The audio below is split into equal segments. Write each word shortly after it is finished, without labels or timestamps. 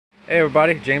Hey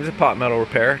everybody, James at Pot Metal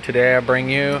Repair. Today I bring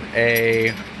you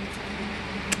a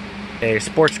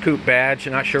sports coupe badge.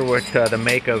 I'm not sure what the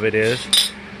make of it is,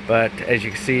 but as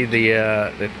you can see,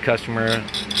 the customer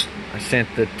sent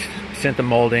the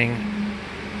molding.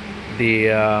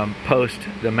 The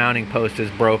mounting post is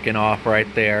broken off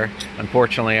right there.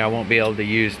 Unfortunately, I won't be able to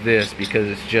use this because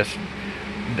it's just,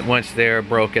 once they're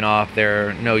broken off,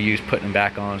 they're no use putting them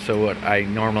back on. So what I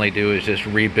normally do is just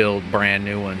rebuild brand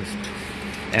new ones.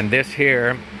 And this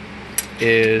here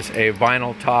is a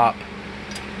vinyl top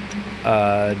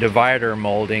divider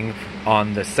molding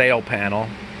on the sail panel,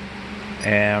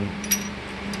 and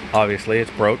obviously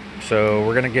it's broke, so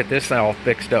we're gonna get this all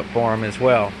fixed up for them as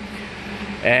well.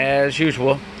 As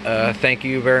usual, thank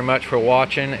you very much for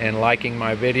watching and liking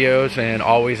my videos, and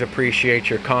always appreciate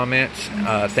your comments.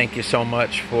 Thank you so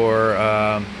much for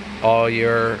all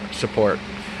your support.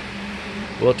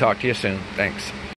 We'll talk to you soon. Thanks.